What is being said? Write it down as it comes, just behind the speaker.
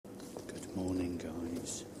Morning,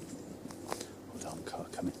 guys. Hold on, car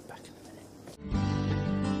coming back in a minute.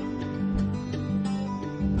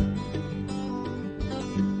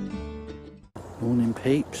 Morning,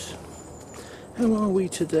 peeps. How are we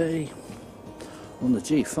today? On the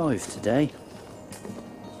G5 today.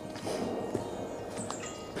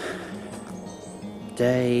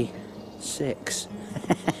 Day 6.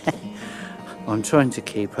 I'm trying to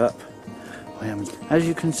keep up. As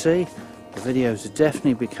you can see, the videos are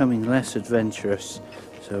definitely becoming less adventurous,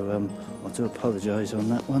 so I do apologise on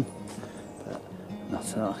that one, but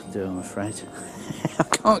nothing I can do, I'm afraid. I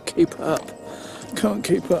can't keep up.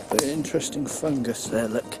 The interesting fungus there,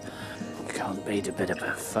 look. You can't beat a bit of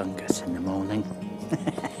a fungus in the morning.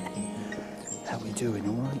 How we doing,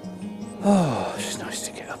 alright? Oh, it's nice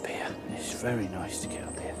to get up here. It's very nice to get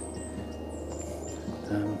up here.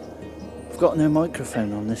 I've got no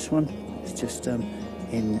microphone on this one. It's just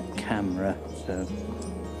in camera, so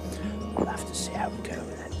we'll have to see how we go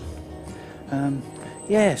with it.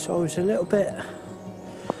 Yeah, so I was a little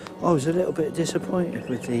bit disappointed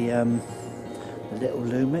with the little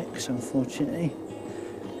Lumix. Unfortunately,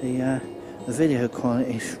 the video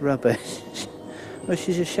quality is rubbish, which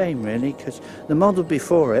is a shame, really, because the model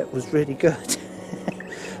before it was really good,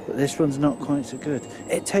 but this one's not quite so good.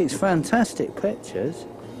 It takes fantastic pictures.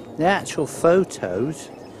 The actual photos,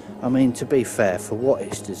 I mean, to be fair, for what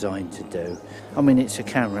it's designed to do, I mean, it's a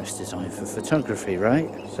camera that's designed for photography,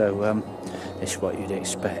 right? So it's what you'd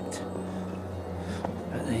expect.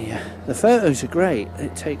 But the photos are great.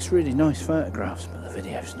 It takes really nice photographs, but the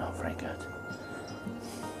video's not very good.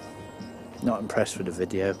 Not impressed with the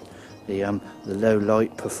video. The low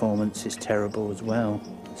light performance is terrible as well.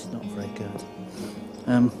 It's not very good.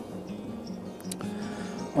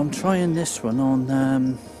 I'm trying this one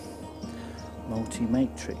on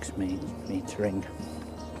multi-matrix metering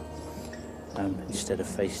instead of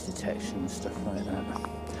face detection and stuff like that,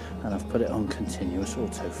 and I've put it on continuous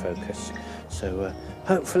autofocus, so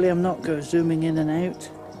hopefully I'm not zooming in and out.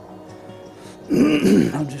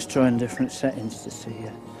 I'm just trying different settings to see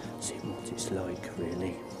what it's like,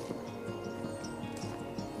 really.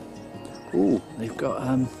 Ooh, they've got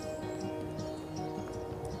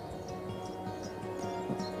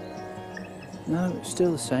no, it's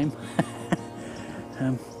still the same.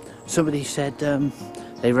 Somebody said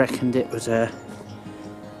they reckoned it was it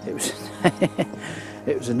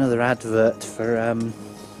was another advert for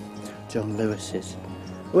John Lewis's.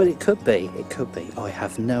 Well, it could be. I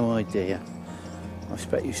have no idea. I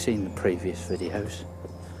expect you've seen the previous videos.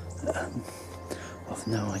 I've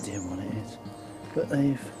no idea what it is, but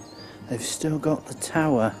they've still got the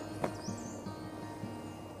tower,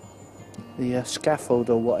 the scaffold,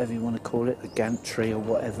 or whatever you want to call it, the gantry or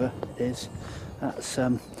whatever it is. That's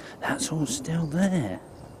all still there,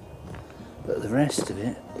 but the rest of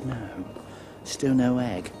it, no, still no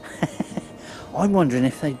egg. I'm wondering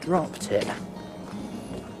if they dropped it.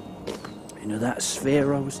 You know that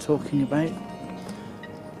sphere I was talking about?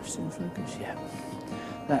 Still in focus, yeah.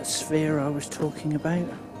 That sphere I was talking about.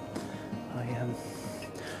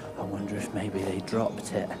 I wonder if maybe they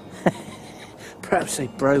dropped it. Perhaps they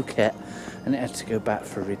broke it and it had to go back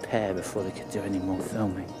for repair before they could do any more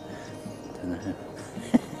filming. I don't know.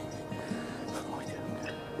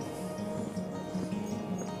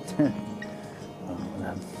 Well,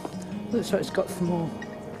 looks like it's got some more.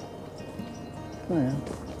 Well,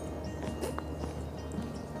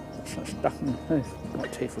 looks like stuff in the mouth.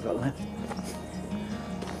 What teeth we got left?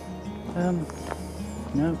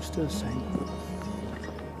 No, it's still the same.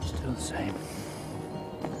 Still the same.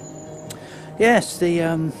 Yes, the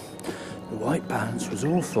white balance was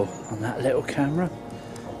awful on that little camera.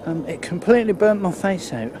 It completely burnt my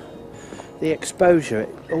face out. The exposure,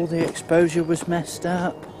 all the exposure was messed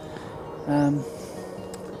up.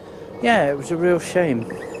 Yeah, it was a real shame.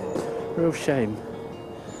 Real shame.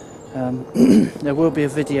 There will be a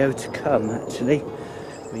video to come, actually.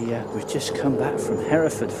 We've just come back from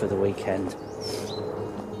Hereford for the weekend,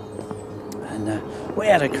 and we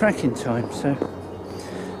had a cracking time, so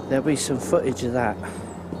there'll be some footage of that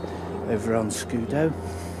over on Scudo,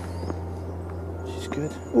 which is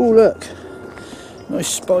good. Oh, look, nice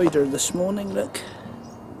spider this morning, look.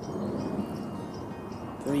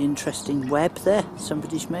 Very interesting web there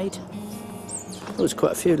somebody's made. Oh, there's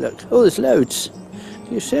quite a few, look. Oh, there's loads.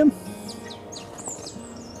 Do you see them?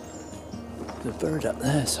 There's a bird up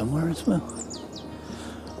there somewhere as well.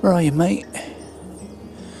 Where are you, mate?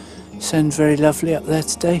 You sound very lovely up there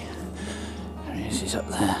today. There he is, he's up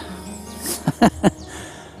there.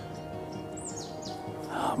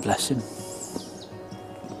 Oh, bless him.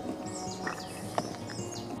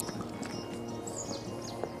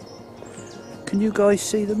 Can you guys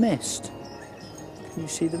see the mist? Can you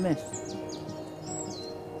see the mist?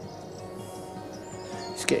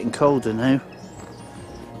 It's getting colder now.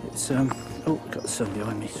 It's oh, I've got the sun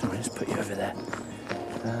behind me. Sorry, let's put you over there.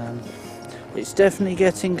 It's definitely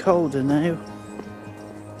getting colder now.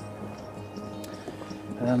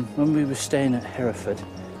 When we were staying at Hereford,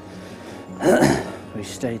 we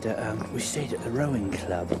stayed at the rowing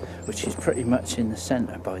club, which is pretty much in the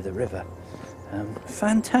centre by the river.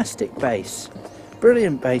 Fantastic base,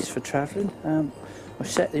 brilliant base for travelling. I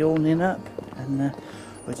set the awning up, and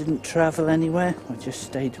I didn't travel anywhere. I just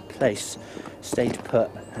stayed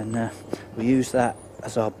put, and we used that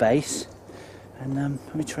as our base, and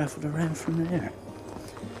we travelled around from there.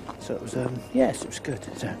 So it was, yes, it was good.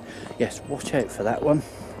 So yes, watch out for that one.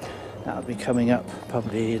 That'll be coming up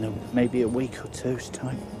probably in maybe a week or two's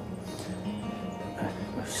time.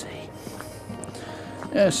 We'll see.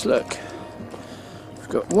 Yes, look, we've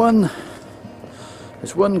got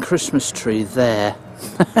there's one Christmas tree there.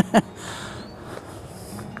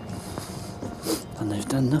 And they've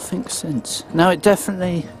done nothing since. Now it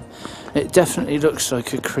definitely looks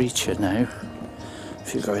like a creature now,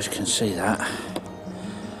 if you guys can see that.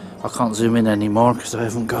 I can't zoom in anymore because I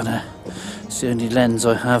haven't got it's the only lens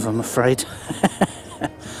I have, I'm afraid.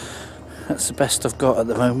 That's the best I've got at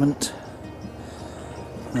the moment.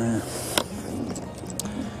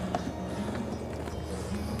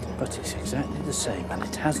 But it's exactly the same, and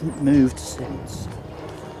it hasn't moved since.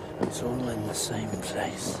 It's all in the same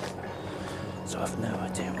place. So I've no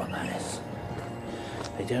idea what that is.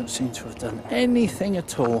 They don't seem to have done anything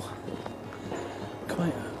at all.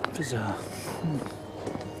 Quite bizarre.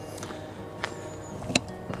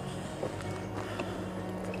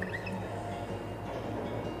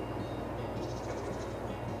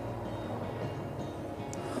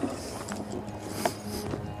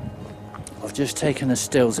 I've just taken a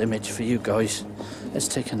stills image for you guys. Let's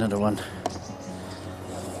take another one.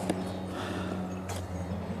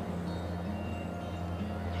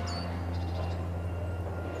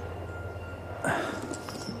 There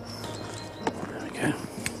we go.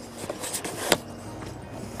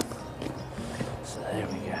 So there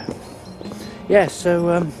we go. Yeah, so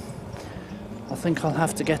I think I'll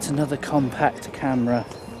have to get another compact camera.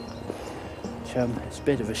 Which, it's a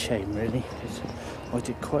bit of a shame really, because I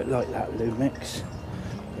did quite like that Lumix,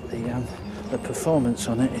 but the performance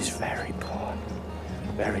on it is very poor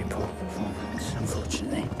performance,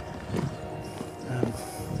 unfortunately.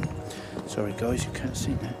 Sorry guys, you can't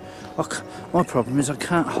see now. My problem is I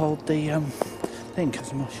can't hold the thing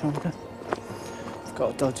because of my shoulder. I've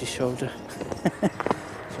got a dodgy shoulder,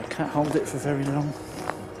 so I can't hold it for very long.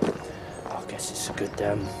 I guess it's a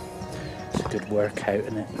good workout,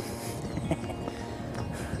 isn't it?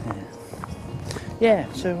 Yeah,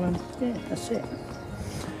 so yeah, that's it.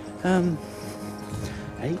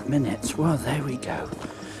 8 minutes. Well, there we go.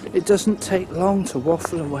 It doesn't take long to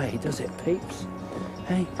waffle away, does it, peeps?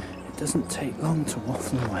 Hey, it doesn't take long to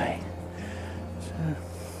waffle away. So,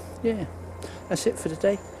 yeah, that's it for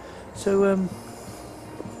today. So,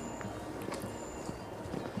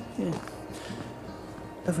 yeah,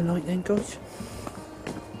 have a night then, guys.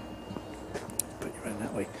 Put you around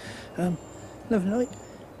that way. Have a night.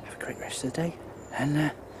 Have a great rest of the day.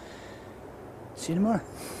 And see you tomorrow.